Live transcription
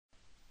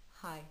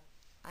Hi,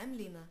 I'm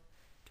Lina,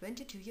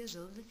 22 years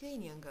old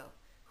Lithuanian girl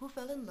who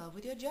fell in love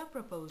with your job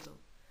proposal.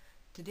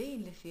 Today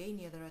in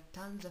Lithuania there are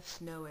tons of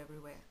snow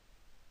everywhere.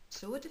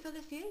 So what if a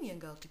Lithuanian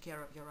girl took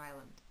care of your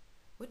island?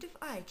 What if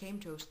I came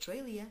to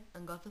Australia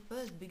and got the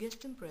first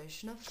biggest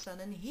impression of sun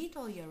and heat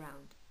all year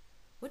round?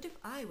 What if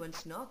I went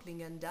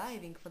snorkeling and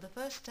diving for the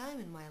first time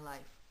in my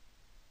life?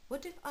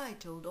 What if I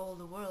told all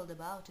the world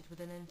about it with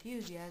an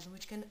enthusiasm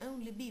which can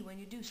only be when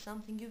you do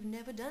something you've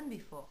never done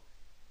before?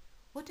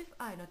 What if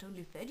I not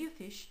only fed your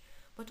fish,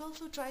 but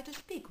also try to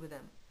speak with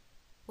them?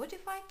 What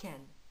if I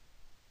can?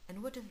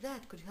 And what if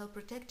that could help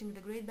protecting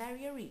the Great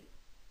Barrier Reef?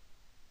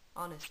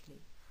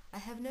 Honestly, I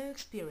have no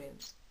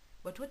experience,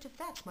 but what if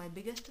that's my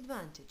biggest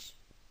advantage?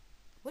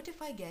 What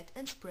if I get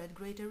and spread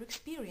greater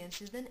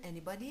experiences than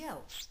anybody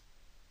else?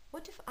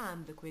 What if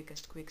I'm the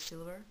quickest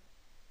quicksilver?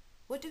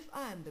 What if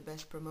I'm the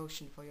best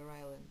promotion for your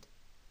island?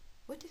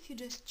 What if you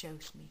just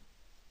chose me?